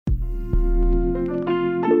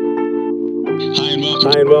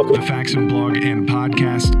Hi, and welcome to Faxon Blog and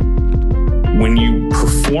Podcast. When you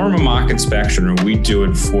perform a mock inspection, or we do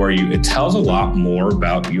it for you, it tells a lot more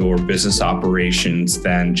about your business operations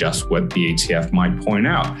than just what the ATF might point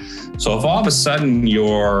out. So if all of a sudden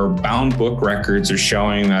your bound book records are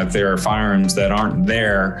showing that there are firearms that aren't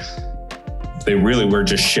there, they really were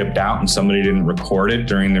just shipped out and somebody didn't record it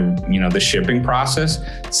during the shipping process,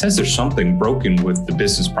 it says there's something broken with the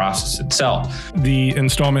business process itself. The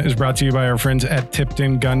installment is brought to you by our friends at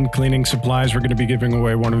Tipton Gun Cleaning Supplies. We're going to be giving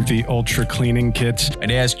away one of the Ultra Cleaning Kits.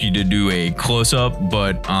 I'd ask you to do a close-up,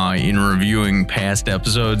 but in reviewing past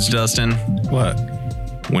episodes, Dustin. What?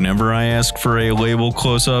 Whenever I ask for a label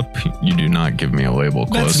close-up, you do not give me a label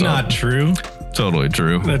close-up. That's not true. Totally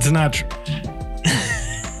true. That's not true.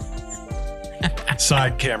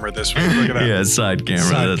 Side camera this week. Look at that. Yeah, side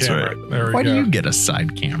camera. That's camera. right. There we Why go. do you get a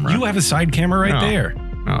side camera? You have a side camera right there.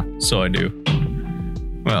 Oh, so I do.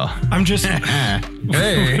 Well, I'm just... hey.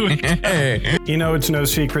 You know, it's no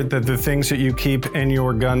secret that the things that you keep in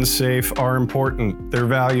your gun safe are important. They're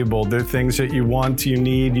valuable. They're things that you want, you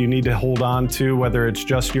need to hold on to, whether it's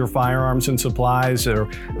just your firearms and supplies, or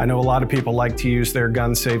I know a lot of people like to use their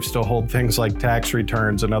gun safes to hold things like tax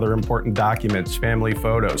returns and other important documents, family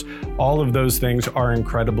photos. All of those things are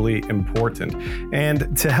incredibly important.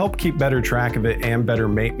 And to help keep better track of it and better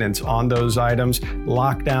maintenance on those items,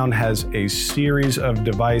 Lockdown has a series of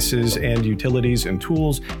devices and utilities and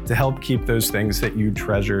tools to help keep those things that you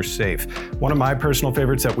treasure safe. One of my personal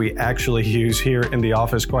favorites that we actually use here in the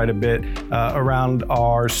office quite a bit around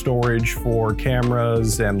our storage for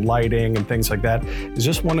cameras and lighting and things like that is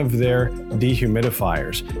just one of their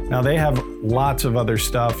dehumidifiers. Now they have lots of other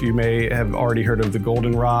stuff. You may have already heard of the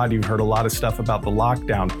Goldenrod. You've heard a lot of stuff about the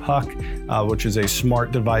Lockdown Puck, which is a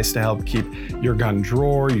smart device to help keep your gun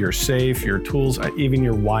drawer, your safe, your tools, even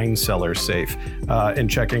your wine cellar safe, and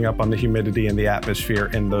checking up on the humidity and the atmosphere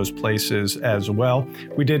in those places as well.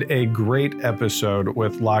 We did a great episode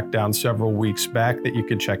with Lockdown several weeks back that you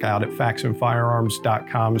could check out at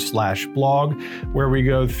faxonfirearms.com/blog, where we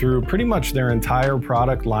go through pretty much their entire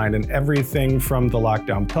product line and everything from the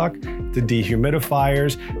Lockdown Puck to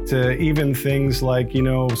dehumidifiers to even things like,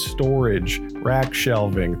 storage, rack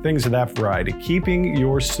shelving, things of that variety. Keeping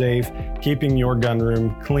your safe, keeping your gun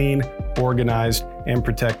room clean, organized, and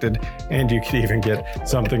protected. And you could even get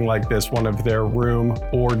something like this, one of their room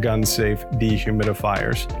or gun safe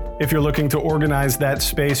dehumidifiers. If you're looking to organize that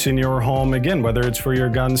space in your home, again, whether it's for your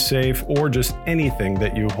gun safe or just anything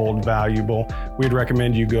that you hold valuable, we'd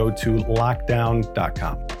recommend you go to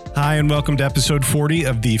lockdown.com. Hi, and welcome to episode 40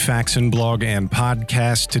 of the Faxon Blog and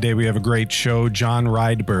Podcast. Today we have a great show. John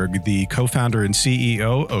Rydberg, the co-founder and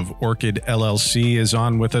CEO of Orchid LLC, is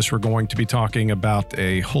on with us. We're going to be talking about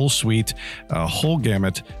a whole suite, a whole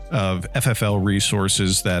gamut of FFL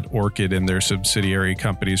resources that Orchid and their subsidiary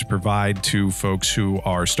companies provide to folks who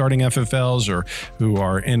are starting FFLs or who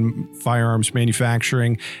are in firearms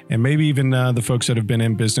manufacturing, and maybe even the folks that have been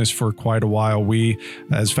in business for quite a while. We,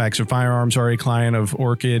 as Faxon Firearms, are a client of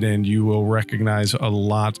Orchid, and you will recognize a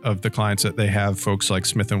lot of the clients that they have, folks like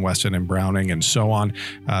Smith & Wesson and Browning and so on.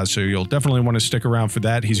 So you'll definitely want to stick around for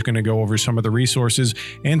that. He's going to go over some of the resources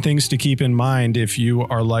and things to keep in mind if you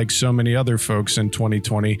are like so many other folks in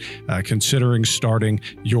 2020, considering starting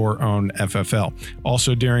your own FFL.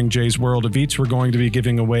 Also, during Jay's World of Eats, we're going to be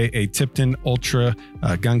giving away a Tipton Ultra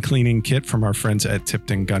gun cleaning kit from our friends at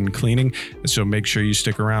Tipton Gun Cleaning. So make sure you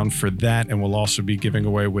stick around for that. And we'll also be giving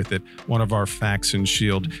away with it one of our Faxon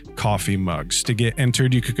Shield coffee mugs. To get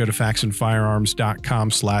entered, you could go to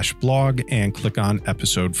faxonfirearms.com/blog and click on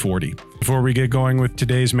episode 40. Before we get going with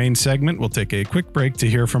today's main segment, we'll take a quick break to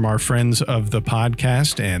hear from our friends of the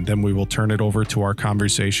podcast, and then we will turn it over to our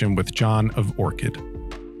conversation with John of Orchid.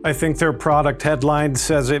 I think their product headline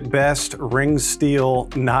says it best: ring steel,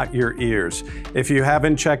 not your ears. If you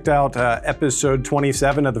haven't checked out episode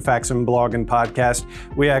 27 of the Faxon Blog and Podcast,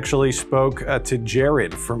 we actually spoke to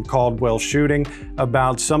Jared from Caldwell Shooting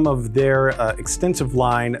about some of their extensive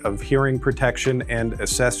line of hearing protection and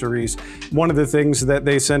accessories. One of the things that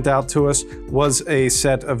they sent out to us was a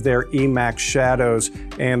set of their EMAX Shadows.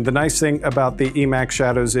 And the nice thing about the EMAX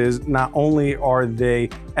Shadows is not only are they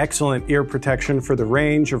excellent ear protection for the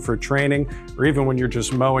range or for training, or even when you're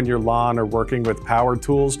just mowing your lawn or working with power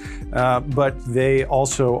tools, but they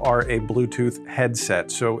also are a Bluetooth headset.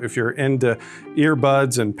 So if you're into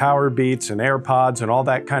earbuds and power beats and AirPods and all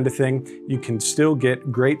that kind of thing, you can still get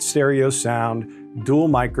great stereo sound, dual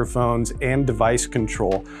microphones, and device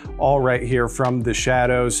control, all right here from the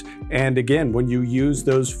Shadows. And again, when you use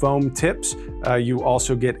those foam tips, you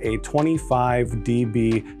also get a 25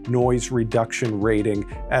 dB noise reduction rating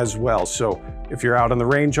as well. So if you're out on the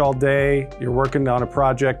range all day, you're working on a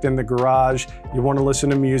project in the garage, you want to listen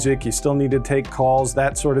to music, you still need to take calls,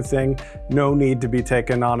 that sort of thing, no need to be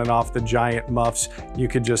taken on and off the giant muffs. You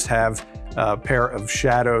could just have a pair of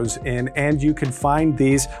Shadows in, and you can find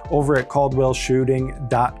these over at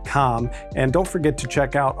caldwellshooting.com. And don't forget to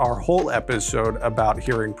check out our whole episode about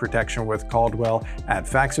hearing protection with Caldwell at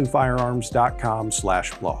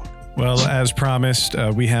faxonfirearms.com/blog. Well, as promised,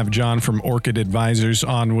 we have John from Orchid Advisors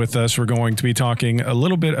on with us. We're going to be talking a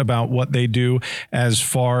little bit about what they do as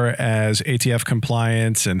far as ATF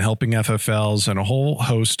compliance and helping FFLs and a whole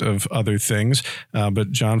host of other things.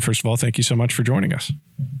 But John, first of all, thank you so much for joining us.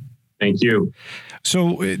 Thank you.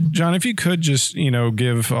 So, John, if you could just,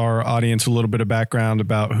 give our audience a little bit of background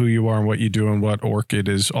about who you are and what you do and what Orchid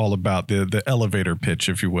is all about, the elevator pitch,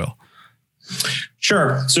 if you will.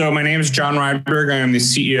 Sure. So my name is John Ryberg. I am the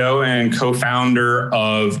CEO and co-founder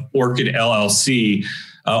of Orchid LLC.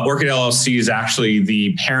 Orchid LLC is actually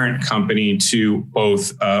the parent company to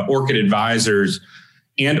both Orchid Advisors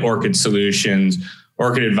and Orchid Solutions.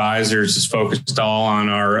 Orchid Advisors is focused all on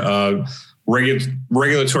our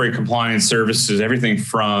regulatory compliance services, everything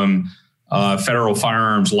from federal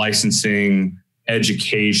firearms licensing,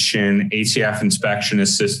 education, ATF inspection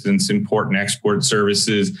assistance, import and export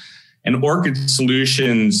services. And Orchid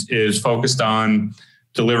Solutions is focused on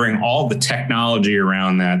delivering all the technology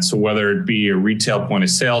around that. So whether it be a retail point of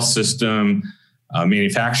sale system,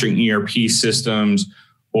 manufacturing ERP systems,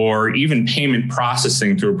 or even payment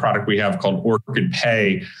processing through a product we have called Orchid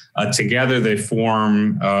Pay, together they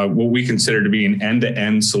form what we consider to be an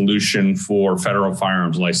end-to-end solution for federal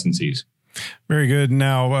firearms licensees. Very good.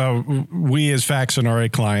 Now, we as Faxon are a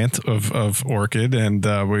client of Orchid, and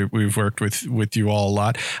we've worked with you all a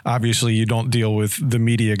lot. Obviously, you don't deal with the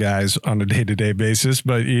media guys on a day-to-day basis,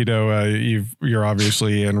 but you're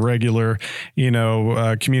obviously in regular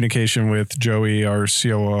communication with Joey, our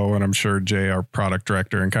COO, and I'm sure Jay, our product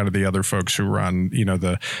director, and kind of the other folks who run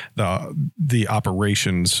the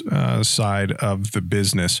operations side of the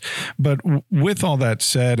business. But with all that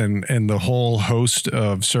said, and the whole host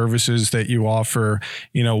of services that you offer,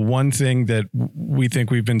 one thing that we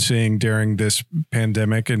think we've been seeing during this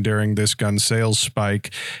pandemic and during this gun sales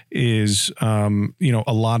spike is, a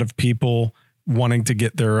lot of people wanting to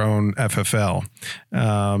get their own FFL.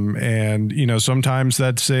 Sometimes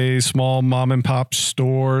that's a small mom and pop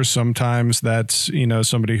store. Sometimes that's,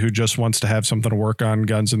 somebody who just wants to have something to work on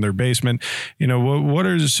guns in their basement. What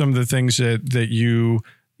are some of the things that you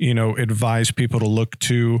advise people to look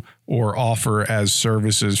to or offer as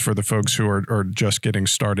services for the folks who are just getting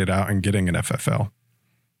started out and getting an FFL?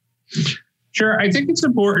 Sure. I think it's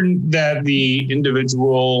important that the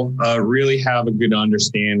individual really have a good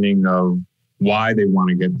understanding of why they want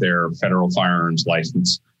to get their federal firearms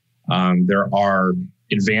license. There are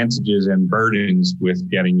advantages and burdens with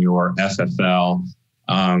getting your FFL,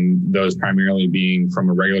 those primarily being from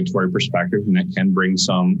a regulatory perspective, and that can bring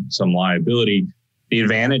some liability. The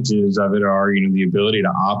advantages of it are, the ability to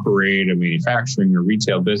operate a manufacturing or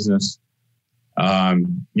retail business,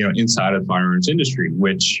 inside of the firearms industry,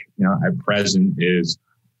 which, at present is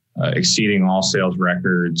exceeding all sales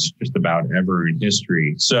records just about ever in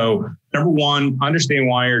history. So, number one, understand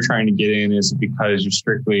why you're trying to get in. Is it because you're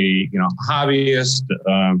strictly, a hobbyist?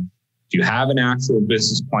 Do you have an actual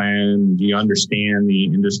business plan? Do you understand the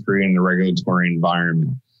industry and the regulatory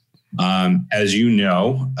environment? As you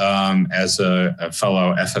know, as a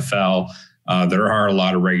fellow FFL, there are a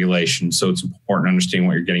lot of regulations, so it's important to understand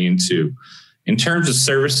what you're getting into. In terms of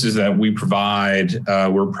services that we provide,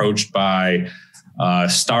 we're approached by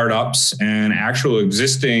startups and actual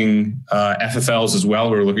existing FFLs as well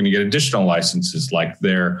who are looking to get additional licenses, like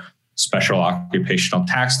their special occupational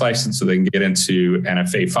tax license, so they can get into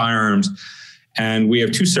NFA firearms. And we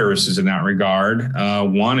have two services in that regard.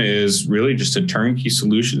 One is really just a turnkey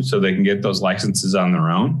solution so they can get those licenses on their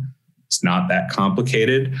own. It's not that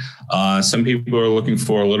complicated. Some people are looking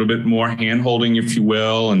for a little bit more hand-holding, if you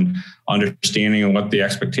will, and understanding of what the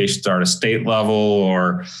expectations are at a state level,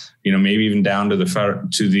 or maybe even down to the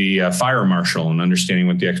fire marshal, and understanding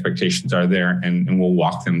what the expectations are there, and we'll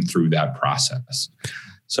walk them through that process.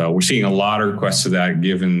 So we're seeing a lot of requests for that,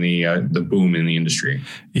 given the boom in the industry.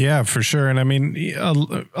 Yeah, for sure. And I mean,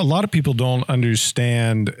 a lot of people don't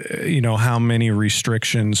understand, how many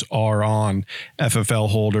restrictions are on FFL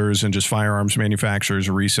holders and just firearms manufacturers,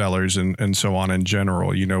 resellers, and so on in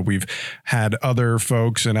general. We've had other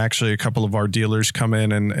folks and actually a couple of our dealers come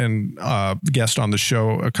in and guest on the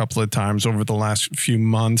show a couple of times over the last few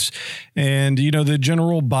months. And, the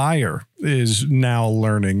general buyer is now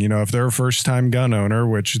learning, if they're a first time gun owner,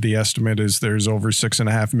 which the estimate is there's over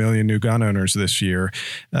 6.5 million new gun owners this year,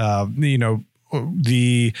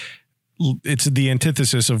 it's the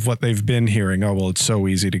antithesis of what they've been hearing. Oh, well, it's so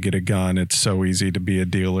easy to get a gun. It's so easy to be a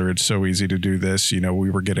dealer. It's so easy to do this.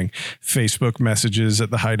 We were getting Facebook messages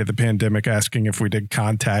at the height of the pandemic asking if we did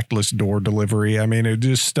contactless door delivery. I mean, it's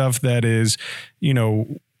just stuff that is,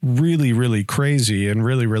 really, really crazy and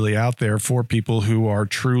really, really out there for people who are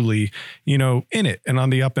truly, in it and on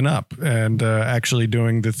the up and up and actually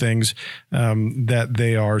doing the things that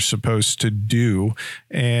they are supposed to do.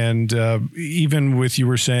 And even with, you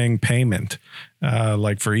were saying payment,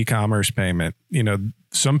 like for e-commerce payment,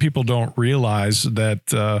 some people don't realize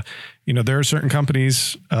that, there are certain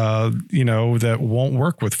companies, that won't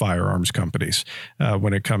work with firearms companies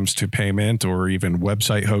when it comes to payment or even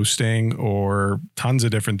website hosting or tons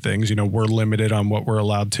of different things. We're limited on what we're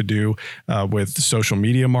allowed to do with social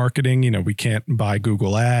media marketing. We can't buy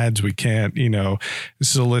Google ads. We can't,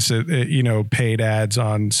 solicit, paid ads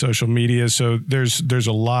on social media. So there's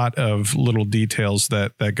a lot of little details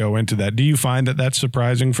that go into that. Do you find that that's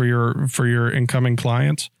surprising for your incoming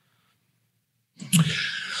clients?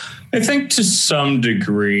 I think to some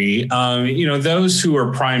degree, those who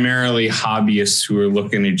are primarily hobbyists who are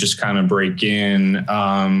looking to just kind of break in,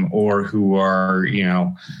 or who are,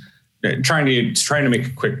 trying to make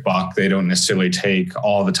a quick buck, they don't necessarily take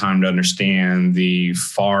all the time to understand the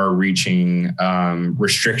far-reaching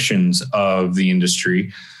restrictions of the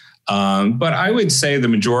industry. But I would say the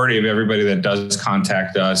majority of everybody that does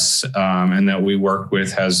contact us and that we work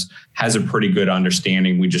with has a pretty good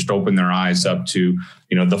understanding. We just open their eyes up to,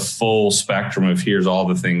 the full spectrum of here's all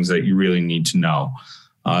the things that you really need to know.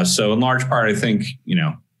 So in large part, I think,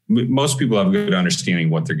 most people have a good understanding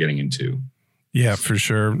of what they're getting into. Yeah, for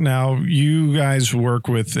sure. Now, you guys work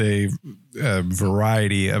with a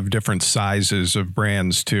variety of different sizes of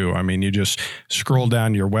brands too. I mean, you just scroll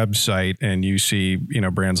down your website and you see,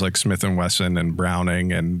 brands like Smith & Wesson and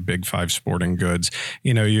Browning and Big 5 Sporting Goods.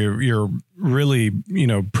 You're really,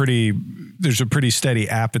 there's a pretty steady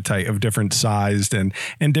appetite of different sized and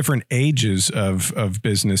different ages of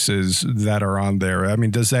businesses that are on there. I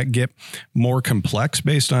mean, does that get more complex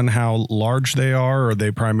based on how large they are? Or are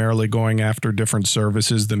they primarily going after different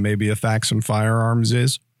services than maybe a Faxon Firearms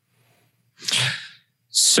is?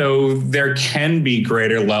 So there can be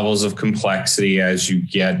greater levels of complexity as you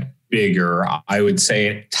get bigger. I would say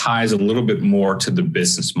it ties a little bit more to the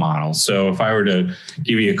business model. So if I were to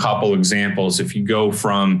give you a couple examples, if you go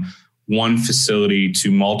from one facility to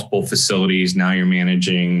multiple facilities, now you're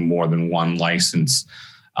managing more than one license.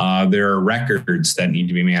 There are records that need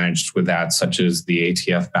to be managed with that, such as the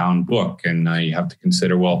ATF bound book. And you have to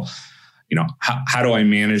consider, how do I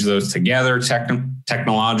manage those together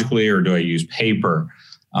technologically, or do I use paper?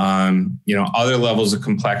 Other levels of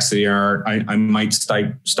complexity are I might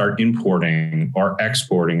start importing or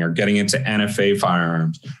exporting or getting into NFA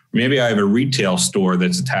firearms. Maybe I have a retail store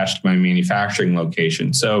that's attached to my manufacturing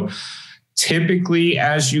location. So typically,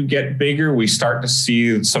 as you get bigger, we start to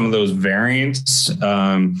see some of those variants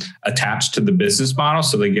attached to the business model,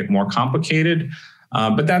 so they get more complicated.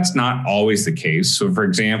 But that's not always the case. So, for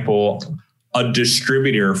example, a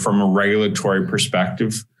distributor from a regulatory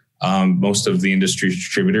perspective, most of the industry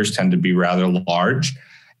distributors tend to be rather large,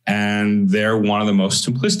 and they're one of the most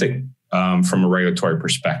simplistic from a regulatory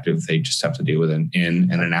perspective. They just have to deal with an in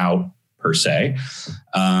and an out per se.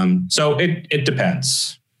 So it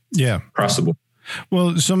depends. Yeah. Across the board.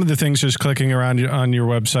 Well, some of the things just clicking around on your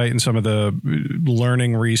website and some of the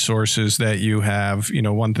learning resources that you have,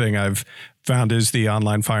 one thing I've found is the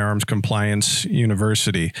Online Firearms Compliance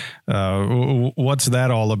University. What's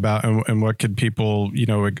that all about, and what could people,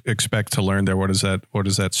 expect to learn there? What does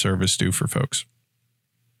that service do for folks?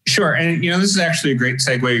 Sure. And, this is actually a great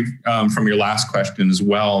segue from your last question as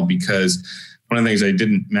well, because one of the things I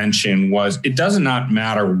didn't mention was it does not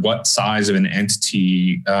matter what size of an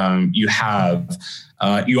entity you have.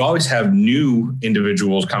 You always have new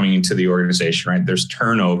individuals coming into the organization, right? There's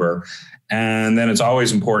turnover. And then it's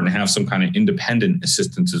always important to have some kind of independent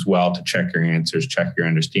assistance as well to check your answers, check your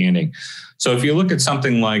understanding. So if you look at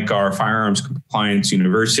something like our Firearms Compliance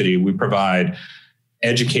University, we provide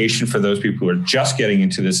education for those people who are just getting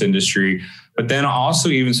into this industry. But then also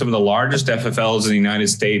even some of the largest FFLs in the United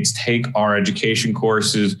States take our education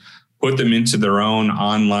courses, put them into their own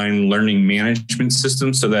online learning management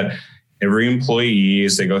system so that every employee,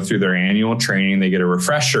 as they go through their annual training, they get a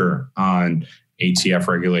refresher on ATF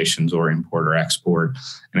regulations or import or export.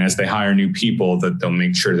 And as they hire new people, that they'll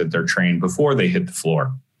make sure that they're trained before they hit the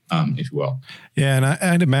floor, if you will. Yeah, and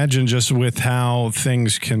I'd imagine just with how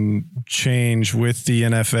things can change with the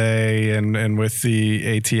NFA and with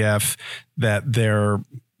the ATF, that they're,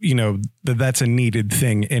 that's a needed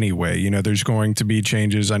thing anyway. There's going to be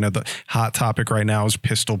changes. I know the hot topic right now is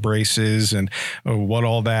pistol braces and what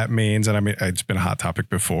all that means. And I mean, it's been a hot topic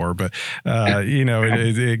before, but,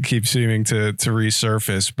 it keeps seeming to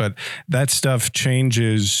resurface. But that stuff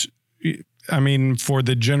changes. I mean, for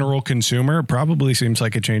the general consumer, it probably seems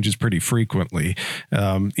like it changes pretty frequently.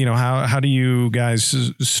 How do you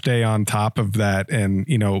guys stay on top of that and,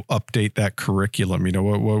 update that curriculum?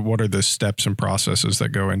 What are the steps and processes that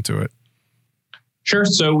go into it? Sure.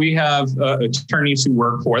 So we have attorneys who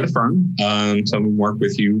work for the firm. Some of them work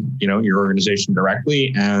with you, your organization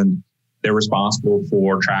directly, and they're responsible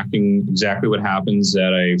for tracking exactly what happens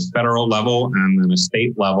at a federal level and then a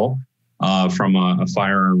state level. From a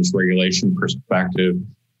firearms regulation perspective.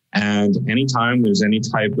 And anytime there's any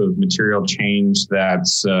type of material change that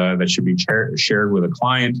should be shared with a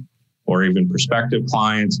client or even prospective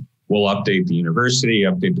clients, we'll update the university,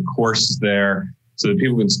 update the courses there so that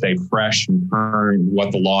people can stay fresh and current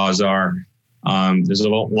what the laws are. There's a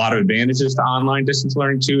lot of advantages to online distance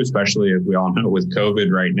learning too, especially as we all know with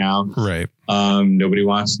COVID right now. Right. Nobody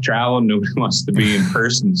wants to travel. Nobody wants to be in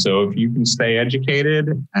person. So if you can stay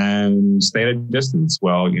educated and stay at a distance,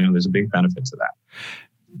 well, there's a big benefit to that.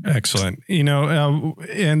 Excellent.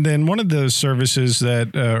 And then one of the services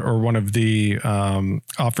that, or one of the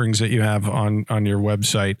offerings that you have on your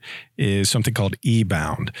website is something called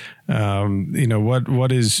eBound.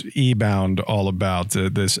 What is eBound all about?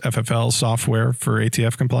 This FFL software for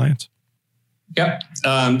ATF compliance? Yep.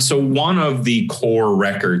 So one of the core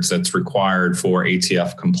records that's required for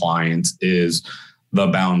ATF compliance is the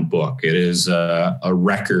bound book. It is a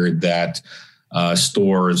record that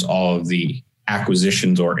stores all of the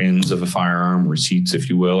acquisitions or ins of a firearm, receipts, if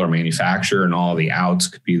you will, or manufacture, and all the outs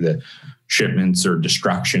could be the shipments or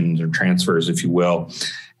destructions or transfers, if you will.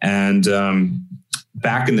 And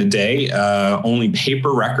back in the day, only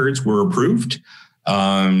paper records were approved.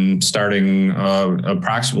 Starting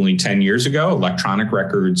approximately 10 years ago, electronic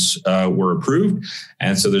records were approved.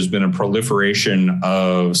 And so there's been a proliferation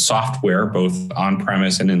of software, both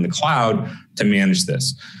on-premise and in the cloud, to manage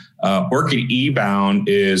this. Orchid eBound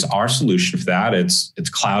is our solution for that. It's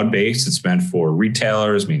cloud-based. It's meant for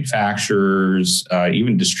retailers, manufacturers,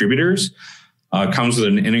 even distributors. Comes with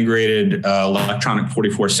an integrated electronic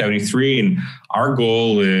 4473. And our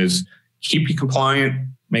goal is keep you compliant,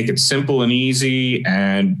 make it simple and easy,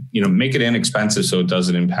 and make it inexpensive so it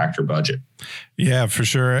doesn't impact your budget. Yeah, for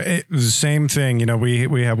sure. Same thing.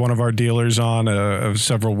 We had one of our dealers on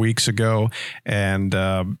several weeks ago,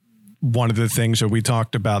 and one of the things that we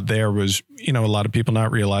talked about there was, a lot of people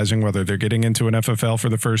not realizing whether they're getting into an FFL for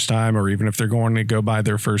the first time or even if they're going to go buy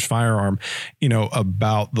their first firearm,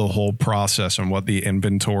 about the whole process and what the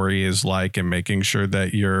inventory is like and making sure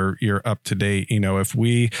that you're up to date. If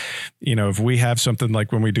we have something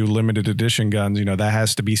like when we do limited edition guns, that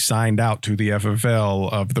has to be signed out to the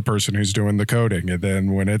FFL of the person who's doing the coding. And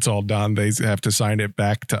then when it's all done, they have to sign it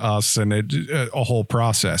back to us, and a whole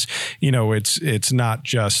process. It's not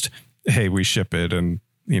just, hey, we ship it and,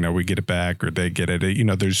 we get it back or they get it.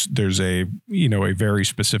 There's a very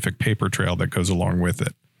specific paper trail that goes along with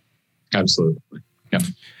it. Absolutely. Yeah.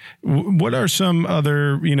 What are some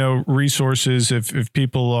other, resources if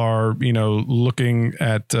people are, looking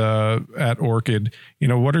at Orchid,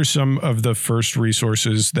 what are some of the first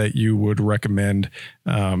resources that you would recommend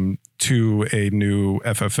to a new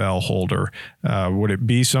FFL holder? Would it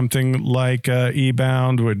be something like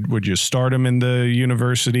eBound? Would you start them in the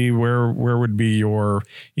university? Where would be your,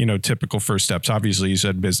 typical first steps? Obviously, you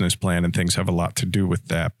said business plan and things have a lot to do with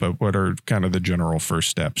that, but what are kind of the general first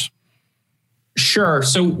steps? Sure.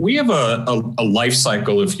 So we have a life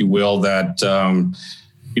cycle, if you will, that,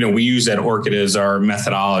 we use at Orchid as our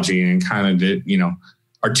methodology and kind of,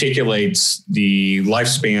 articulates the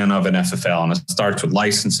lifespan of an FFL. And it starts with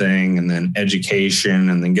licensing and then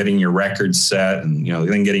education and then getting your records set and,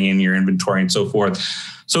 then getting in your inventory and so forth.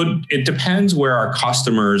 So it depends where our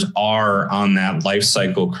customers are on that life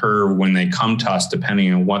cycle curve when they come to us,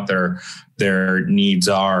 depending on what their needs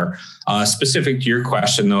are. Specific to your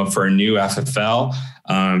question, though, for a new FFL,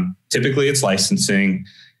 typically it's licensing.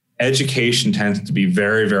 education tends to be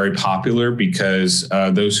very, very popular because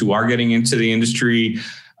those who are getting into the industry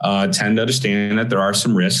tend to understand that there are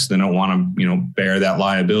some risks. They don't want to, bear that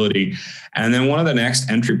liability. And then one of the next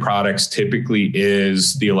entry products typically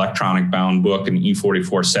is the electronic bound book, an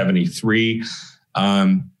E4473.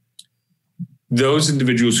 Those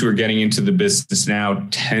individuals who are getting into the business now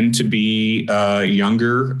tend to be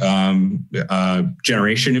younger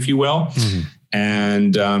generation, if you will. Mm-hmm.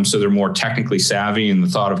 And so they're more technically savvy, and the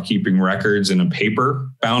thought of keeping records in a paper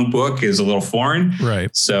bound book is a little foreign.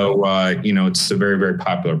 Right. So, it's a very, very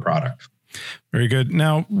popular product. Very good.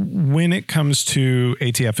 Now, when it comes to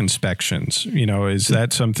ATF inspections, is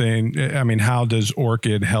that something, how does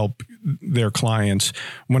Orchid help their clients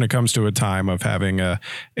when it comes to a time of having a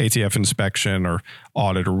ATF inspection or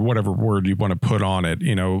audit or whatever word you want to put on it?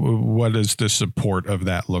 What does the support of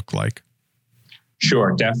that look like?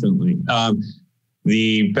 Sure, definitely.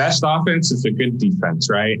 The best offense is a good defense,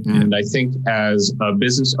 right? And I think as a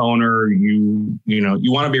business owner, you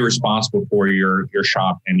want to be responsible for your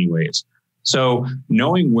shop anyways. So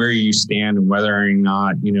knowing where you stand and whether or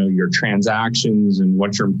not, your transactions and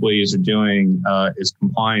what your employees are doing is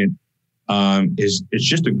compliant is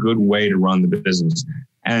just a good way to run the business.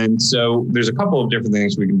 And so there's a couple of different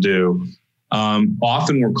things we can do.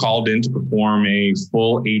 Often we're called in to perform a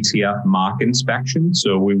full ATF mock inspection.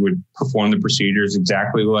 So we would perform the procedures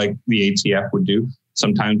exactly like the ATF would do.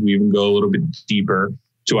 Sometimes we even go a little bit deeper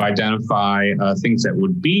to identify things that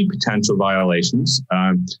would be potential violations.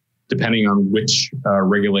 Depending on which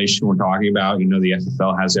regulation we're talking about, the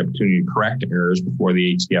FFL has the opportunity to correct errors before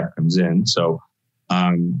the ATF comes in. So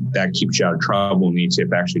that keeps you out of trouble when the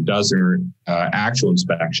ATF actually does their actual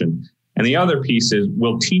inspection. And the other piece is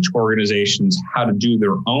we'll teach organizations how to do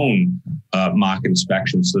their own mock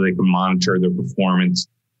inspections so they can monitor their performance.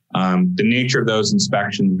 The nature of those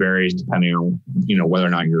inspections varies depending on, whether or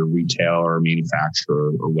not you're a retailer or a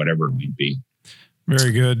manufacturer or whatever it may be.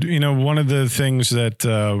 Very good. One of the things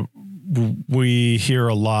that we hear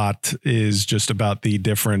a lot is just about the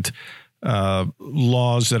different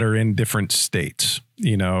laws that are in different states,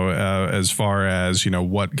 as far as,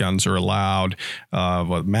 what guns are allowed,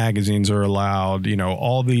 what magazines are allowed,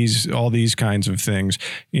 all these kinds of things,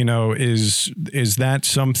 is that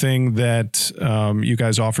something that you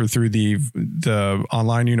guys offer through the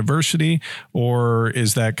online university, or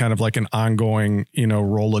is that kind of like an ongoing,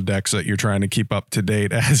 Rolodex that you're trying to keep up to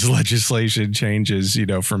date as legislation changes,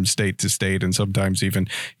 from state to state and sometimes even,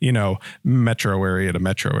 metro area to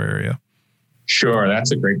metro area? Sure,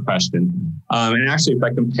 that's a great question. And actually, if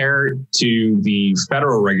I compare it to the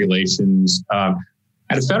federal regulations, at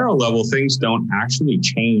a federal level, things don't actually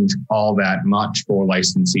change all that much for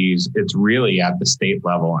licensees. It's really at the state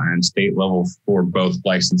level for both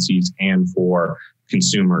licensees and for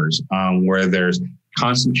consumers, where there's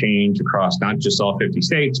constant change across not just all 50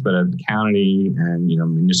 states, but at the county and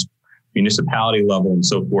municipality level and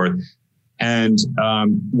so forth. And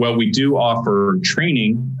while we do offer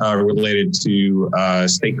training related to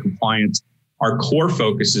state compliance, our core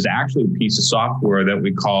focus is actually a piece of software that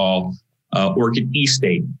we call Orchid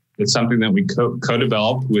eState. It's something that we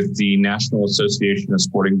co-developed with the National Association of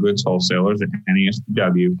Sporting Goods Wholesalers at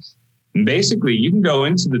NASW. And basically, you can go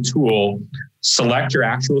into the tool, select your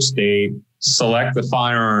actual state, select the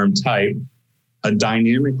firearm type. A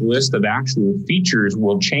dynamic list of actual features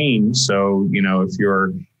will change. So, if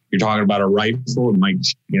you're talking about a rifle, it might,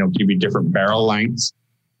 give you different barrel lengths.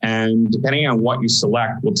 And depending on what you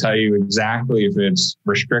select, will tell you exactly if it's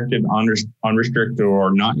restricted, unrestricted,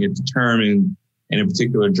 or not yet determined in a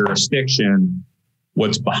particular jurisdiction.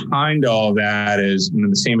 What's behind all that is,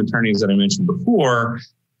 the same attorneys that I mentioned before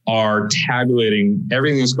are tabulating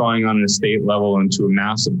everything that's going on in a state level into a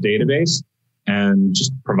massive database and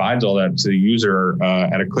just provides all that to the user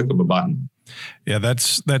at a click of a button. Yeah,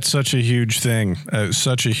 that's such a huge thing,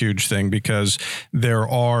 because there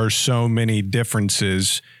are so many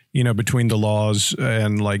differences, between the laws,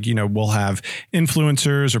 and we'll have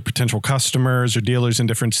influencers or potential customers or dealers in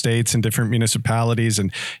different states and different municipalities.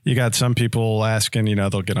 And you got some people asking,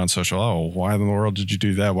 they'll get on social, oh, why in the world did you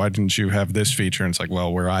do that? Why didn't you have this feature? And it's like,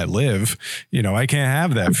 well, where I live, I can't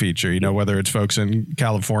have that feature, whether it's folks in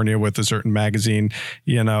California with a certain magazine,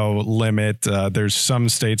 limit. There's some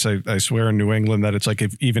states, I swear in New England, that it's like,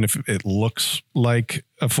 even if it looks like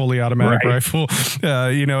a fully automatic rifle,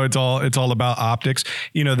 it's all about optics.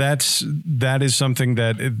 That is something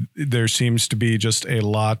that there seems to be just a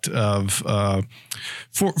lot of,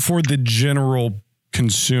 for the general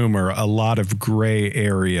consumer, a lot of gray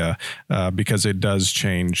area, because it does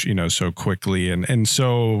change, so quickly and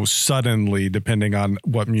so suddenly, depending on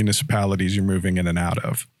what municipalities you're moving in and out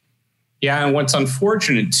of. Yeah, and what's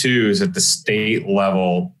unfortunate too is at the state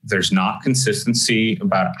level, there's not consistency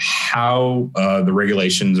about how the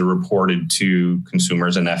regulations are reported to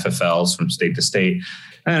consumers and FFLs from state to state.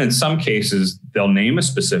 And in some cases, they'll name a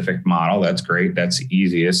specific model. That's great. That's the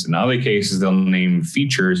easiest. In other cases, they'll name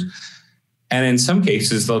features. And in some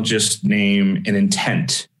cases, they'll just name an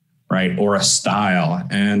intent, right? Or a style.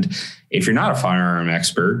 And if you're not a firearm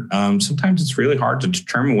expert, sometimes it's really hard to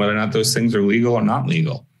determine whether or not those things are legal or not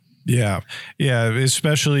legal. Yeah.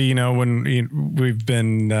 Especially, when we've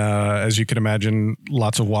been, as you can imagine,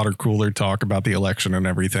 lots of water cooler talk about the election and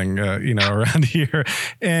everything, around here.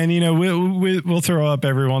 And, we'll throw up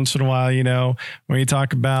every once in a while, when you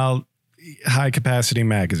talk about high capacity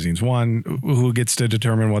magazines, one, who gets to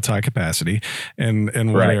determine what's high capacity and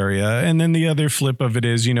what area. And then the other flip of it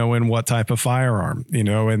is, in what type of firearm,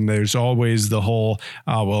 and there's always the whole,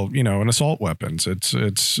 in assault weapons, it's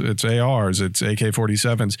ARs, it's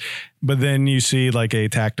AK-47s, but then you see like a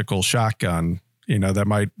tactical shotgun, that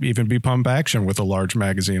might even be pump action with a large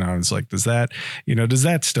magazine on. It's like, does that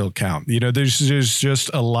still count? There's just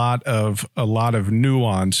a lot of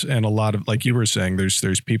nuance and a lot of, like you were saying,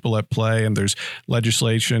 there's people at play and there's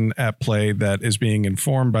legislation at play that is being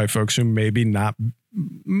informed by folks who maybe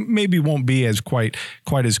won't be as quite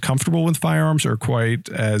as comfortable with firearms or quite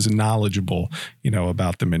as knowledgeable,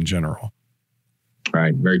 about them in general.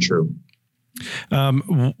 Right. Very true.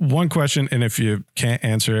 One question, and if you can't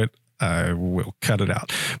answer it, I will cut it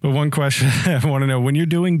out. But one question I want to know, when you're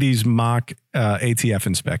doing these mock ATF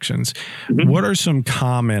inspections, what are some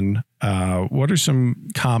common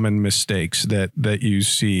mistakes that you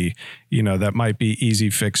see, that might be easy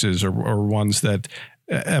fixes or ones that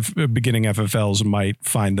beginning FFLs might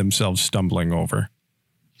find themselves stumbling over?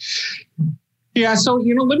 Yeah. So,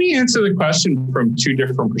 let me answer the question from two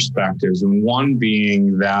different perspectives. And one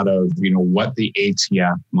being that of, what the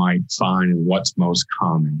ATF might find and what's most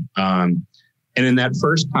common. And in that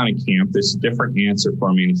first kind of camp, there's a different answer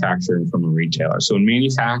for a manufacturer and from a retailer. So in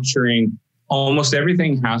manufacturing, almost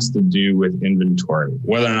everything has to do with inventory,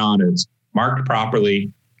 whether or not it's marked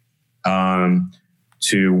properly,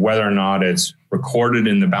 to whether or not it's recorded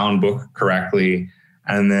in the bound book correctly.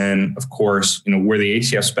 And then, of course, where the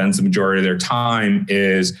ATF spends the majority of their time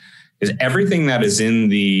is everything that is in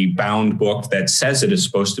the bound book that says it is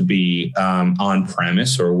supposed to be on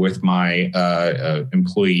premise or with my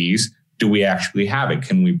employees. Do we actually have it?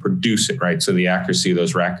 Can we produce it, right? So the accuracy of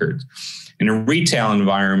those records. In a retail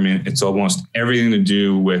environment, it's almost everything to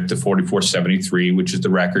do with the 4473, which is the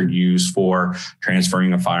record used for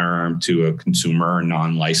transferring a firearm to a consumer or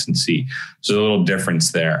non-licensee. So a little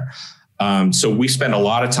difference there. So we spend a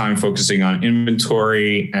lot of time focusing on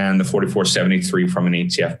inventory and the 4473 from an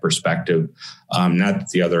ATF perspective. Not that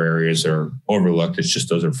the other areas are overlooked. It's just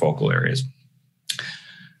those are focal areas.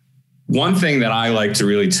 One thing that I like to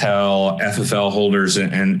really tell FFL holders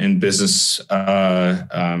and business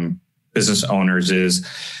owners is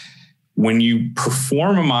when you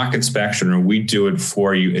perform a mock inspection or we do it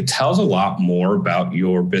for you, it tells a lot more about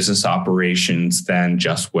your business operations than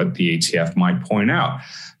just what the ATF might point out.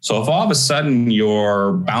 So if all of a sudden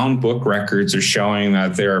your bound book records are showing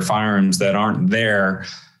that there are firearms that aren't there,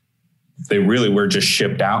 they really were just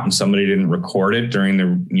shipped out and somebody didn't record it during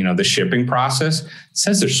the shipping process, it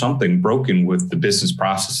says there's something broken with the business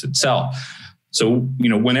process itself. So,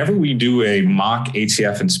 whenever we do a mock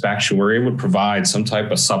ATF inspection, we're able to provide some type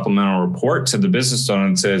of supplemental report to the business owner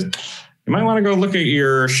that says, you might want to go look at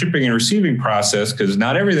your shipping and receiving process because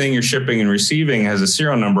not everything you're shipping and receiving has a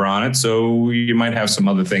serial number on it. So you might have some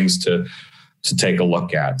other things to take a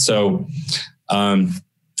look at. So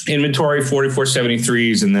inventory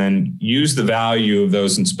 4473s, and then use the value of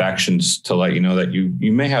those inspections to let you know that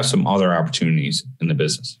you may have some other opportunities in the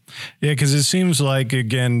business. Yeah, because it seems like,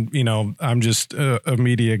 again, I'm just a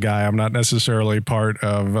media guy. I'm not necessarily part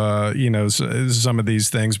of, some of these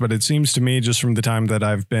things, but it seems to me just from the time that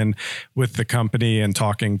I've been with the company and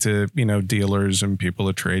talking to, dealers and people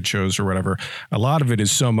at trade shows or whatever, a lot of it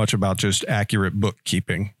is so much about just accurate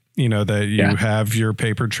bookkeeping. That you have your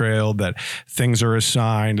paper trail, that things are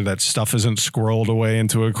assigned, that stuff isn't squirreled away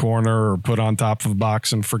into a corner or put on top of a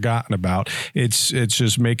box and forgotten about. It's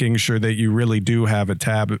just making sure that you really do have a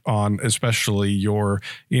tab on, especially your,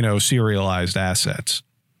 serialized assets.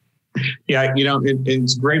 Yeah,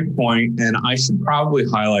 it's a great point. And I should probably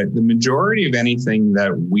highlight the majority of anything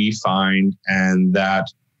that we find and that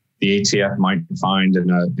the ATF might find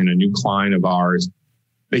in a new client of ours,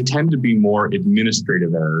 they tend to be more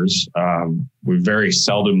administrative errors. We very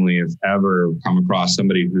seldomly, if ever, come across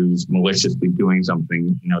somebody who's maliciously doing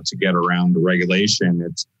something, to get around the regulation.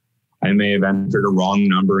 It's I may have entered a wrong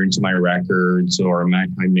number into my records, or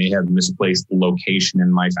I may have misplaced the location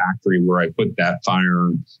in my factory where I put that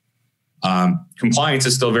firearm. Compliance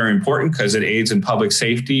is still very important because it aids in public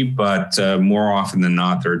safety, but more often than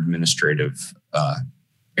not, they're administrative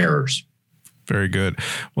errors. Very good.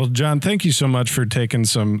 Well, John, thank you so much for taking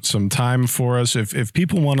some time for us. If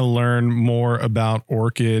people want to learn more about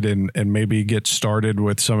Orchid and maybe get started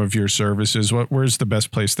with some of your services, where's the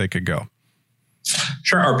best place they could go?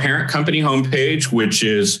 Sure. Our parent company homepage, which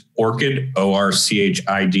is Orchid,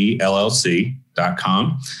 ORCHID,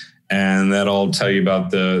 LLC.com. And that'll tell you about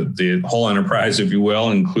the whole enterprise, if you will,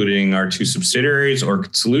 including our 2 subsidiaries,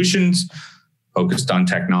 Orchid Solutions, focused on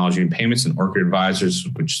technology and payments, and Orchid Advisors,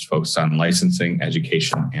 which is focused on licensing,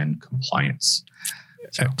 education, and compliance.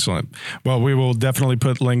 Excellent. Well, we will definitely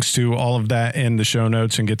put links to all of that in the show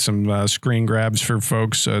notes and get some screen grabs for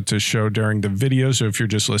folks to show during the video. So if you're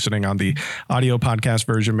just listening on the audio podcast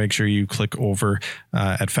version, make sure you click over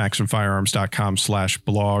at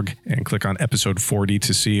faxonfirearms.com/blog and click on episode 40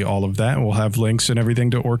 to see all of that. And we'll have links and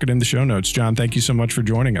everything to Orchid in the show notes. John, thank you so much for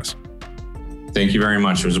joining us. Thank you very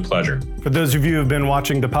much. It was a pleasure. For those of you who have been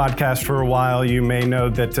watching the podcast for a while, you may know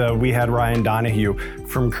that we had Ryan Donahue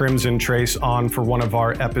from Crimson Trace on for one of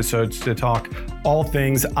our episodes to talk all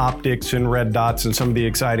things optics and red dots and some of the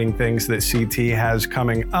exciting things that CT has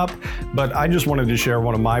coming up. But I just wanted to share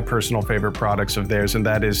one of my personal favorite products of theirs, and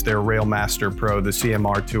that is their Railmaster Pro, the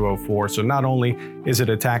CMR 204. So not only is it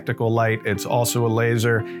a tactical light, it's also a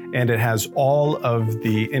laser, and it has all of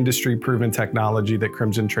the industry-proven technology that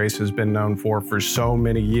Crimson Trace has been known for so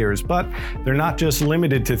many years. But they're not just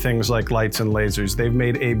limited to things like lights and lasers. They've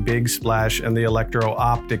made a big splash in the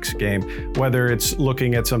electro-optics game, whether it's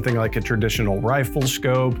looking at something like a traditional rifle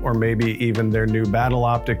scope, or maybe even their new battle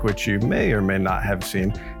optic, which you may or may not have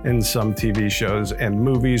seen in some TV shows and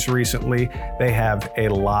movies recently. They have a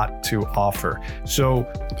lot to offer. So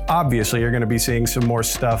obviously you're going to be seeing some more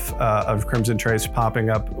stuff of Crimson Trace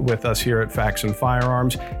popping up with us here at Faxon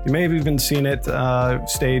Firearms. You may have even seen it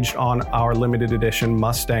staged on our limited edition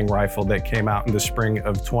Mustang rifle that came out in the spring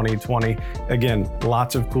of 2020. Again,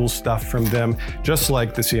 lots of cool stuff from them, just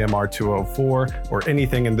like the CMR 204 or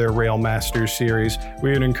anything in their Railmaster series.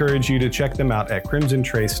 We would encourage you to check them out at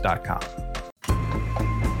crimsontrace.com.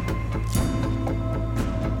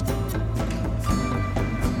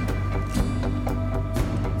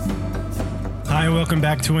 Hi, welcome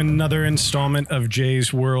back to another installment of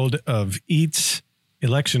Jay's World of Eats,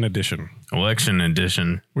 Election Edition. Election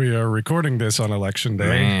edition. We are recording this on Election Day.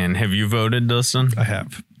 Man, have you voted, Dustin? I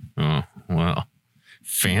have. Oh, well,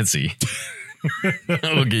 fancy.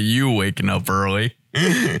 Look at you waking up early.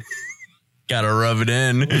 Gotta rub it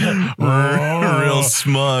in. Real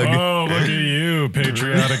smug. Oh, look at you,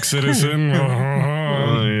 patriotic citizen.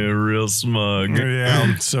 Oh, yeah, real smug.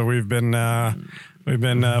 Yeah, so we've been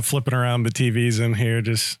flipping around the TVs in here,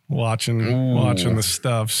 just watching the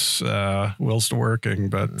stuffs whilst working.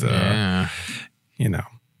 But you know,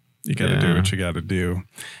 you got to do what you got to do.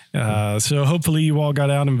 So hopefully you all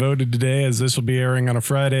got out and voted today, as this will be airing on a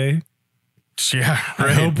Friday. Yeah, right.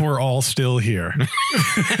 I hope we're all still here.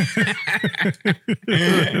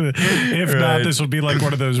 If not, this will be like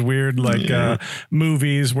one of those weird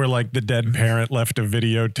movies where like the dead parent left a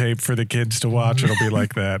videotape for the kids to watch. It'll be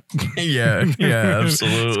like that. Yeah,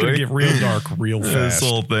 absolutely. It's gonna get real dark real fast. This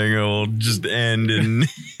whole thing will just end in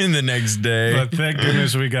the next day. But thank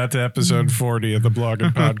goodness we got to episode 40 of the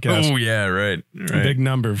Blogging Podcast. Oh yeah, right. Big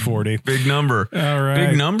number 40. Big number. All right.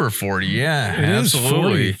 Big number 40. Yeah, it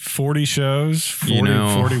absolutely. Is 40 shows.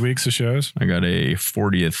 40 weeks of shows. I got a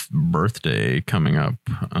 40th birthday coming up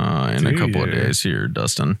in a couple of days here,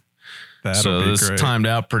 Dustin. That'll be great. Timed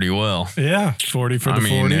out pretty well. Yeah, 40 for the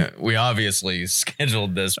 40. We obviously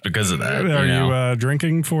scheduled this because of that. Are you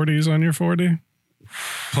drinking 40s on your 40?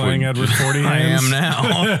 Playing Edward 40 hands? I am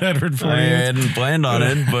now. Edward 40 I hands. hadn't planned on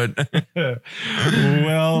it, but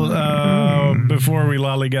well, before we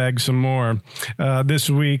lollygag some more, this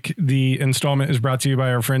week the installment is brought to you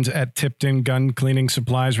by our friends at Tipton Gun Cleaning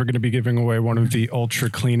Supplies. We're going to be giving away one of the Ultra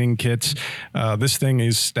Cleaning Kits. This thing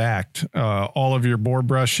is stacked. All of your bore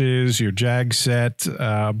brushes, your Jag set,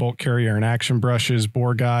 bolt carrier and action brushes,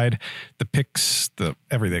 bore guide, the picks,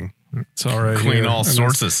 everything. It's all right. Clean all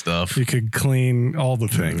sorts of stuff. You could clean all the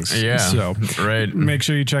things. Yeah. So right. Make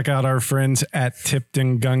sure you check out our friends at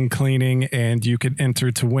Tipton Gun Cleaning, and you can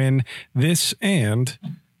enter to win this and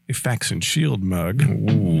a Faxon Shield mug.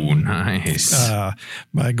 Ooh, nice.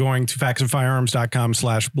 By going to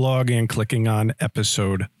faxonfirearms.com/blog and clicking on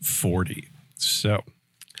episode 40. So,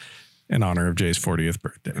 in honor of Jay's 40th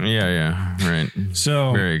birthday. Yeah. Right.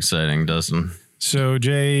 So very exciting, Dustin. So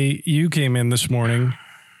Jay, you came in this morning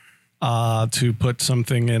to put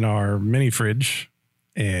something in our mini fridge.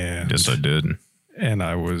 And Yes, I did. And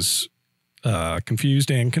I was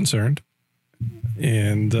confused and concerned.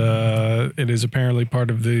 And it is apparently part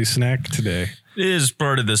of the snack today. It is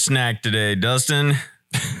part of the snack today, Dustin.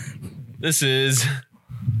 This is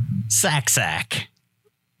Sak.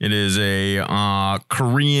 It is a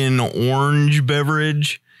Korean orange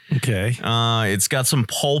beverage. Okay. It's got some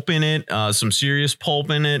pulp in it, some serious pulp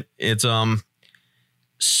in it. It's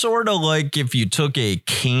sort of like if you took a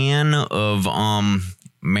can of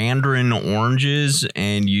mandarin oranges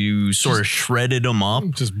and you sort of shredded them up.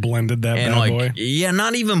 Just blended that And bad like, boy. yeah,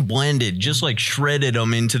 not even blended, just like shredded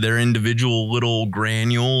them into their individual little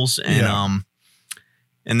granules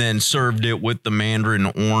and then served it with the mandarin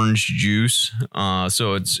orange juice.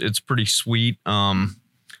 So it's pretty sweet.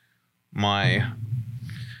 My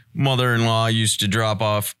mother-in-law used to drop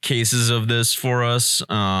off cases of this for us.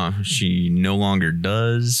 She no longer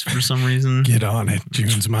does for some reason. Get on it,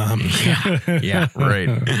 June's mom. Yeah,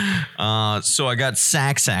 right. So I got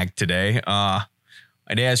Sak today.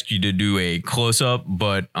 I'd ask you to do a close-up,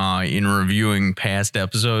 but in reviewing past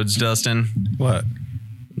episodes, Dustin, What?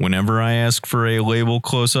 whenever I ask for a label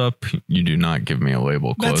close-up, you do not give me a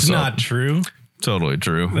label close-up. That's not true. Totally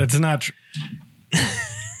true. That's not true.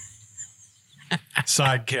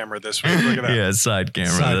 Side camera this week. Look at that. Yeah, side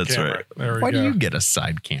camera. Side That's camera. right. There we Why go. do you get a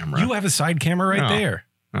side camera? You have a side camera right Oh. there.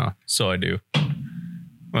 Oh, so I do.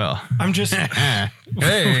 Well, I'm just hey.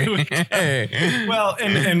 well,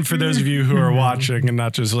 and for those of you who are watching and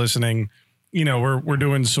not just listening, you know, we're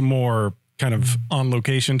doing some more kind of on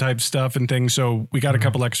location type stuff and things. So we got a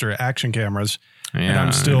couple extra action cameras, and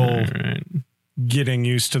I'm still getting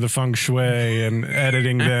used to the feng shui and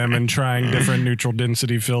editing them and trying different neutral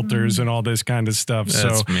density filters and all this kind of stuff.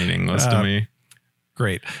 That's so meaningless to me.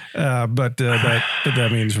 great. But that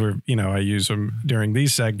means I use them during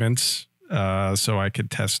these segments so I could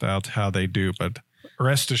test out how they do. But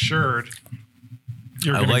rest assured,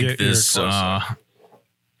 you're I gonna like get your this. close-up.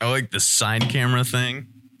 I like the side camera thing.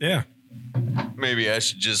 Yeah. Maybe I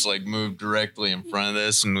should just like move directly in front of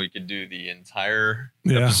this, and we could do the entire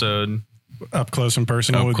Yeah. episode Up close and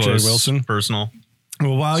personal up with close, Jay Wilson. personal.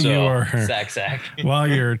 Well, while you are Sak. while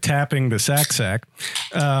you're tapping the sack,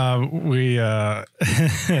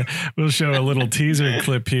 we'll show a little teaser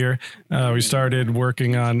clip here. We started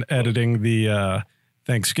working on editing the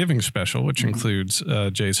Thanksgiving special, which includes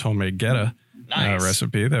Jay's homemade geta Nice.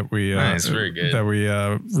 recipe that we Nice, very good. that we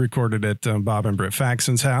recorded at Bob and Britt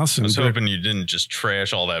Faxon's house. I And was Britt- hoping you didn't just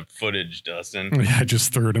trash all that footage, Dustin. I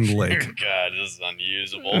just threw it in the lake. God, this is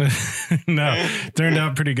unusable. No, turned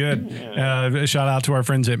out pretty good. Shout out to our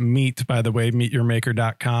friends at Meat, by the way,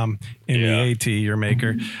 meatyourmaker.com, MEAT, your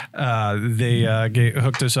maker. They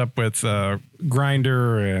hooked us up with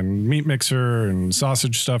grinder and meat mixer and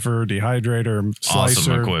sausage stuffer, dehydrator, Awesome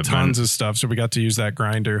slicer, equipment. tons of stuff. So we got to use that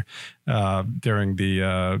grinder during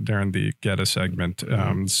the Geta segment.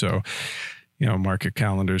 So, mark your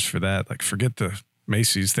calendars for that. Like, forget the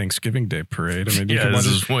Macy's Thanksgiving Day parade. I mean, you Yeah, can this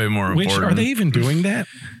watch- is way more which important. are they even doing that?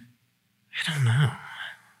 I don't know.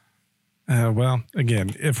 Well,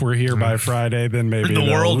 again, if we're here by Friday, then maybe The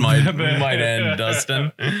they'll- world might end,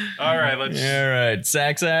 Dustin. All right, let's. All right,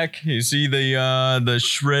 Sak. You see the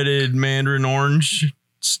shredded mandarin orange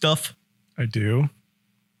stuff? I do,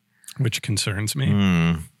 which concerns me.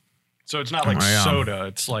 Hmm. So it's not like Yeah. soda;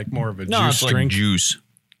 it's like more of a No, juice it's like drink. juice.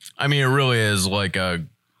 I mean, it really is like a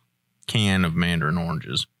can of mandarin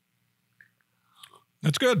oranges.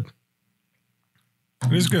 That's good.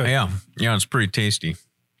 It is good. Yeah, it's pretty tasty.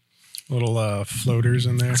 Little floaters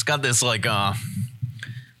in there. It's got this like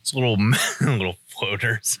it's little little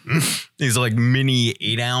floaters. These like mini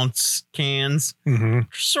 8-ounce cans. Mm-hmm.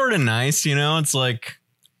 Sort of nice, It's like,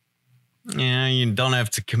 you don't have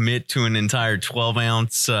to commit to an entire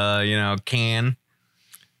 12-ounce can.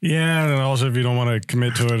 Yeah, and also if you don't want to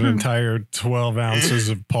commit to an entire 12 ounces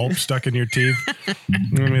of pulp stuck in your teeth, I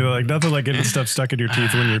mean, like nothing like getting stuff stuck in your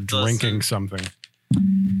teeth when you're drinking something.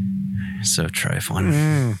 So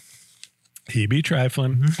trifling. He be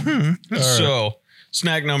trifling. All right. So,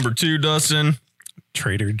 snack number 2, Dustin.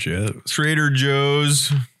 Trader Joe's Trader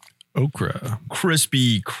Joe's okra.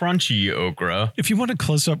 crispy, crunchy okra. If you want a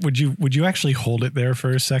close up, would you actually hold it there for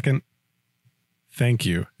a second? Thank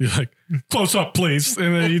you. You're like, close up, please.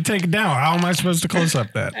 And then you take it down. How am I supposed to close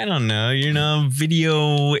up that? I don't know,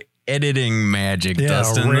 video editing magic, Yeah,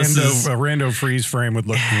 Dustin. a rando freeze frame would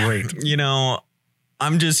look great.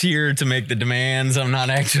 I'm just here to make the demands. I'm not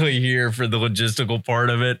actually here for the logistical part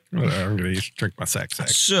of it. I'm going to drink my sack.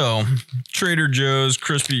 So, Trader Joe's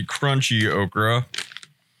crispy, crunchy okra.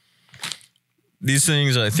 These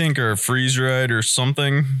things I think are freeze dried or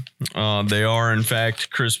something. They are in fact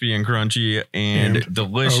crispy and crunchy and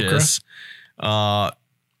delicious.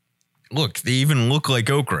 Look, they even look like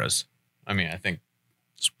okras. I mean, I think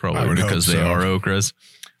it's probably because they are okras.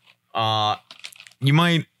 You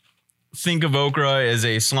might think of okra as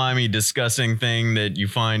a slimy, disgusting thing that you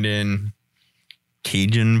find in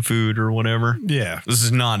Cajun food or whatever. Yeah. This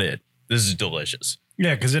is not it. This is delicious.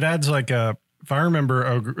 Yeah, because it adds like if I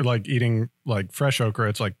remember like eating like fresh okra,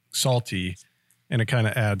 it's like salty, and it kind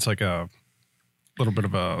of adds like a little bit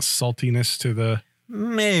of a saltiness to the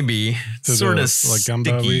maybe sort of like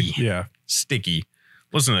gumbo. Yeah, sticky.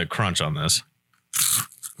 Listen to the crunch on this.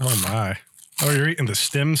 Oh my! Oh, you're eating the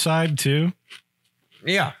stem side too?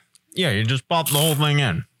 Yeah, you just pop the whole thing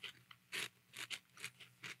in.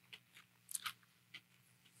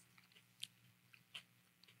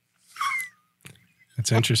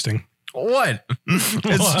 That's interesting. What?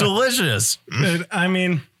 It's delicious. I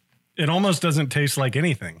mean, it almost doesn't taste like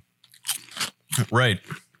anything. Right.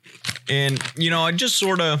 And, I just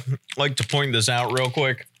sort of like to point this out real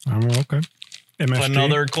quick. Oh, okay. MSG.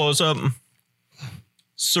 Another close-up.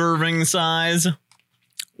 Serving size,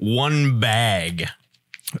 1 bag.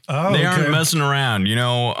 Oh, they aren't messing around.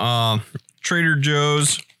 Trader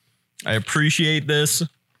Joe's, I appreciate this.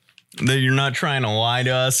 That you're not trying to lie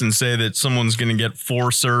to us and say that someone's going to get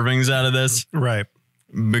 4 servings out of this. Right.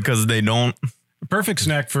 Because they don't. Perfect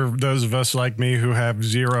snack for those of us like me who have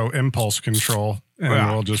 0 impulse control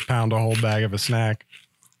and we'll just pound a whole bag of a snack.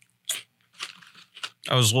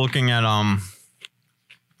 I was looking at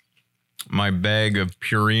my bag of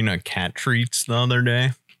Purina cat treats the other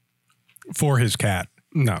day. For his cat.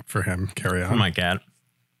 Not for him. Carry on. For my cat.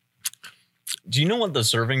 Do you know what the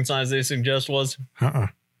serving size they suggest was?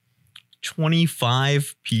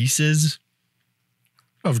 25 pieces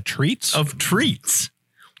of treats?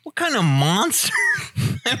 What kind of monster?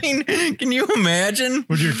 I mean, can you imagine?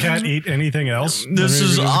 Would your cat eat anything else? This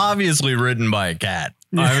is obviously written by a cat.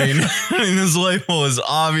 Yeah. I mean, this label is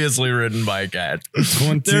obviously written by a cat.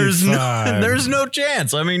 25. There's no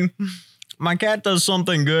chance. I mean, my cat does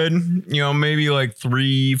something good, maybe like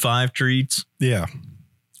 3-5 treats. Yeah.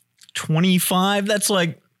 25? That's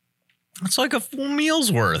like a full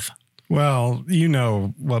meal's worth. Well, you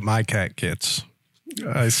know what my cat gets.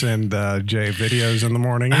 I send Jay videos in the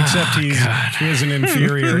morning, except he has an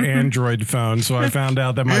inferior Android phone. So I found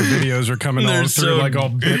out that my videos are coming all through like all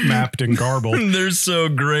bitmapped and garbled. They're so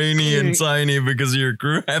grainy and tiny because of your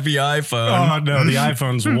crappy iPhone. Oh, no, the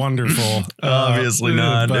iPhone's wonderful. Obviously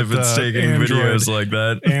not if it's taking videos like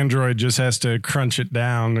that. Android just has to crunch it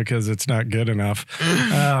down because it's not good enough.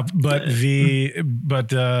 But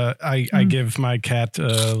I give my cat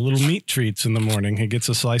little meat treats in the morning. He gets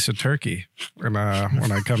a slice of turkey.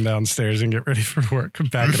 When I come downstairs and get ready for work,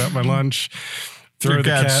 packing up my lunch. Your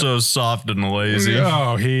cat's so soft and lazy.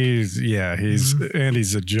 Oh, he's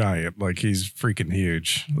a giant. Like he's freaking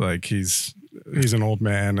huge. Like he's an old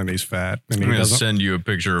man and he's fat. And I'm going to send you a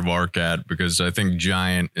picture of our cat because I think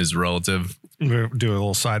giant is relative. Do a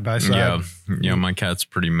little side by side. Yeah. My cat's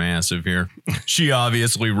pretty massive here. She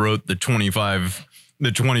obviously wrote the 25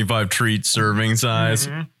 treat serving size.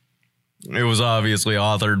 Mm-hmm. It was obviously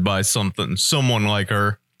authored by someone like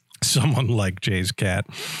her. Someone like Jay's cat.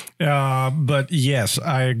 But yes,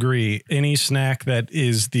 I agree. Any snack that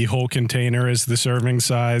is the whole container is the serving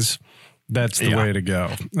size, that's the way to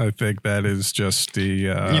go. I think that is just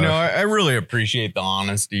the... I really appreciate the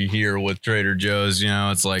honesty here with Trader Joe's.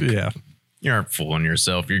 It's like... Yeah. You aren't fooling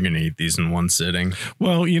yourself. You're going to eat these in one sitting.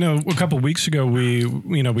 Well, a couple of weeks ago, we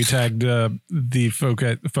tagged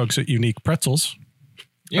the folks at Unique Pretzels.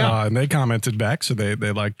 Yeah. And they commented back. So they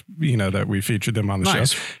liked, that we featured them on the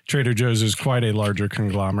show. Trader Joe's is quite a larger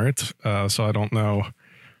conglomerate. So I don't know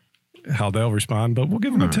how they'll respond, but we'll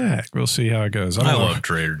give them a tag. We'll see how it goes. I love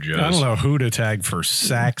Trader Joe's. I don't know who to tag for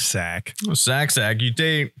Sack. Well, Sack. You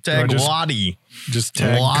tag Lottie. Just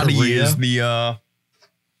tag Lottie Korea. Is the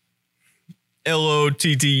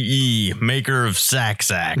LOTTE, maker of Sack.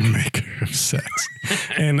 Maker of Sack.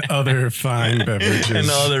 And other fine beverages.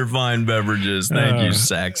 Thank you,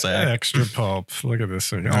 Sack. Extra pulp. Look at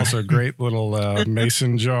this thing. Also, great little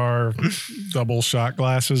mason jar, double shot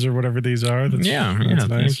glasses or whatever these are. That's nice.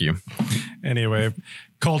 Thank you. Anyway,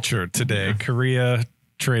 culture today. Korea,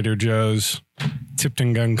 Trader Joe's,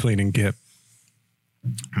 Tipton gun cleaning kit.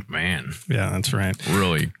 Man. Yeah, that's right.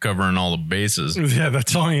 Really covering all the bases. Yeah,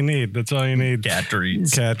 that's all you need. Cat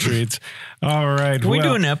treats. All right. Can we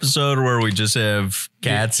do an episode where we just have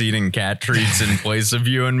cats eating cat treats in place of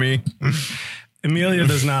you and me? Amelia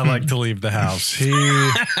does not like to leave the house. He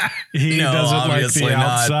No, doesn't like obviously the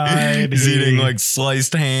not. outside. He's eating like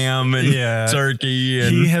sliced ham and turkey. And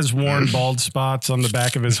he has worn bald spots on the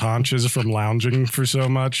back of his haunches from lounging for so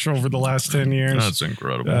much over the last 10 years. That's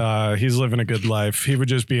incredible. He's living a good life. He would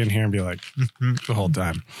just be in here and be like the whole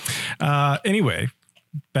time. Anyway,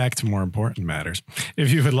 back to more important matters.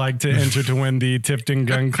 If you would like to enter to win the Tipton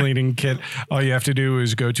gun cleaning kit, all you have to do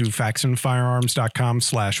is go to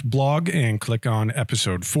faxonfirearms.com/blog and click on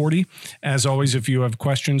episode 40. As always, if you have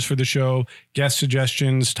questions for the show, guest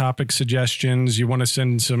suggestions, topic suggestions, you want to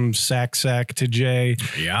send some sack to Jay,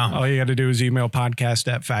 all you got to do is email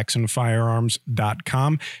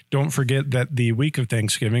podcast@faxonfirearms.com. Don't forget that the week of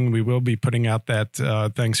Thanksgiving, we will be putting out that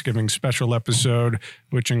Thanksgiving special episode,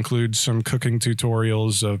 which includes some cooking tutorials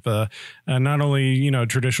of not only,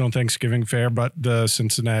 traditional Thanksgiving fare, but the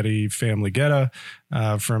Cincinnati Family Getta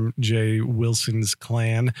from Jay Wilson's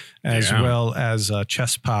clan, as well as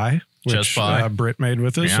chess pie, which Britt made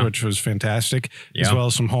with us, which was fantastic, as well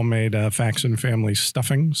as some homemade Faxon family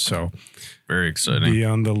stuffing. So very exciting. Be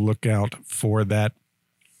on the lookout for that.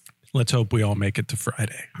 Let's hope we all make it to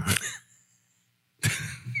Friday.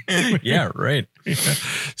 Yeah, right.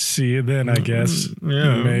 See you then, I guess.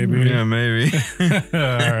 Yeah, maybe. Right,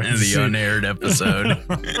 the unaired episode.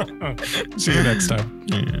 See you next time.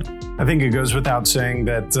 Yeah. I think it goes without saying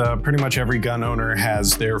that pretty much every gun owner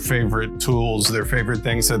has their favorite tools, their favorite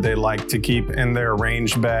things that they like to keep in their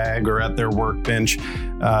range bag or at their workbench.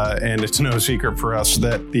 And it's no secret for us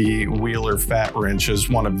that the Wheeler Fat Wrench is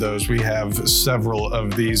one of those. We have several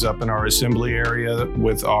of these up in our assembly area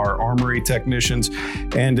with our armory technicians.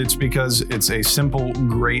 And it's because it's a simple,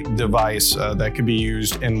 great device that can be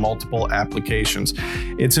used in multiple applications.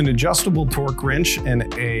 It's an adjustable torque wrench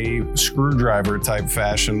in a screwdriver type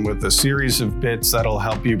fashion with a series of bits that'll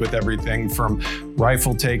help you with everything from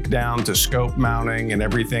rifle takedown to scope mounting and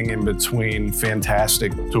everything in between.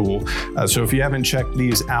 Fantastic tool. So if you haven't checked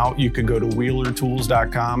these out, you can go to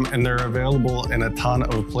wheelertools.com and they're available in a ton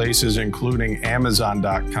of places, including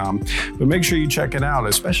amazon.com. But make sure you check it out,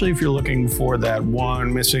 especially if you're looking for that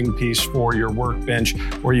one missing piece for your workbench,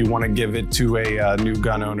 or you want to give it to a new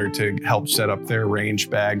gun owner to help set up their range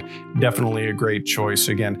bag. Definitely a great choice.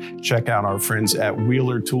 Again, check out our friends at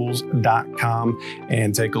wheelertools.com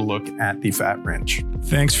and take a look at the Fat Wrench.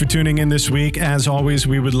 Thanks for tuning in this week. As always,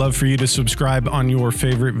 we would love for you to subscribe on your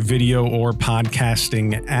favorite video or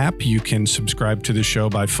podcasting app. You can subscribe to the show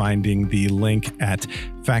by finding the link at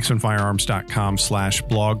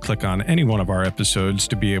faxonfirearms.com/blog. Click on any one of our episodes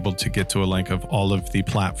to be able to get to a link of all of the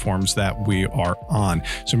platforms that we are on.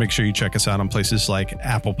 So make sure you check us out on places like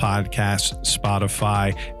Apple Podcasts,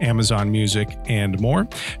 Spotify, Amazon Music, and more.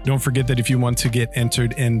 Don't forget that if you want to get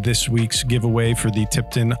entered in this week's giveaway for the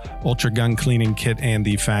Tipton Ultra Gun Cleaning Kit and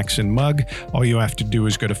the Faxon mug, all you have to do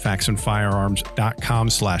is go to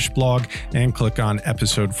faxonfirearms.com/blog and click on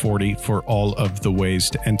episode 40 for all of the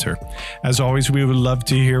ways to enter. As always, we would love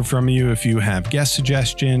to hear from you. If you have guest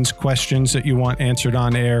suggestions, questions that you want answered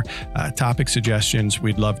on air, topic suggestions,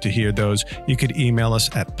 we'd love to hear those. You could email us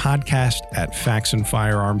at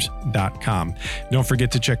podcast@faxonfirearms.com. Don't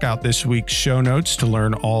forget to check out this week's show notes to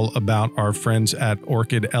learn all about our friends at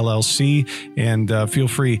Orchid LLC, and feel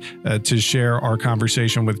free to share our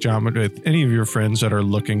conversation with John with any of your friends that are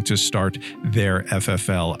looking to start their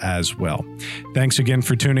FFL as well. Thanks again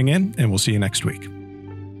for tuning in, and we'll see you next week.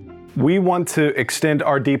 We want to extend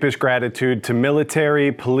our deepest gratitude to military,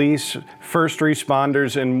 police, first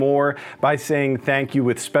responders, and more by saying thank you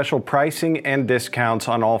with special pricing and discounts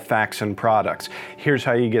on all Faxon products. Here's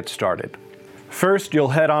how you get started. First,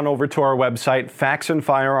 you'll head on over to our website,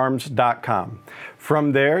 faxonfirearms.com.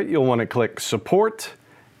 From there, you'll want to click Support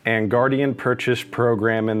and Guardian Purchase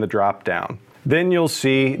Program in the drop-down. Then you'll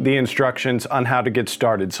see the instructions on how to get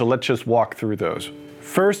started, so let's just walk through those.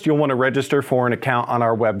 First, you'll want to register for an account on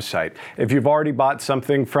our website. If you've already bought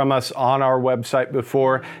something from us on our website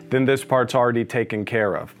before, then this part's already taken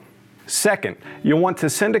care of. Second, you'll want to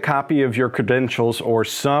send a copy of your credentials or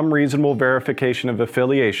some reasonable verification of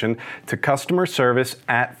affiliation to customer service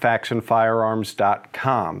at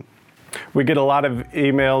faxonfirearms.com. We get a lot of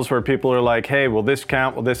emails where people are like, hey, will this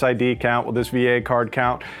count? Will this ID count? Will this VA card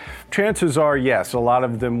count? Chances are, yes, a lot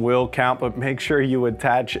of them will count, but make sure you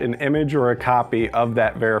attach an image or a copy of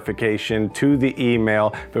that verification to the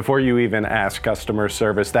email before you even ask customer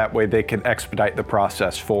service. That way they can expedite the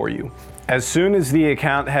process for you. As soon as the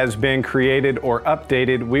account has been created or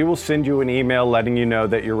updated, we will send you an email letting you know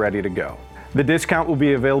that you're ready to go. The discount will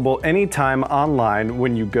be available anytime online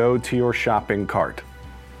when you go to your shopping cart.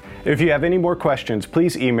 If you have any more questions,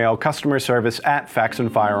 please email customer service at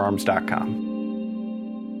faxonfirearms.com.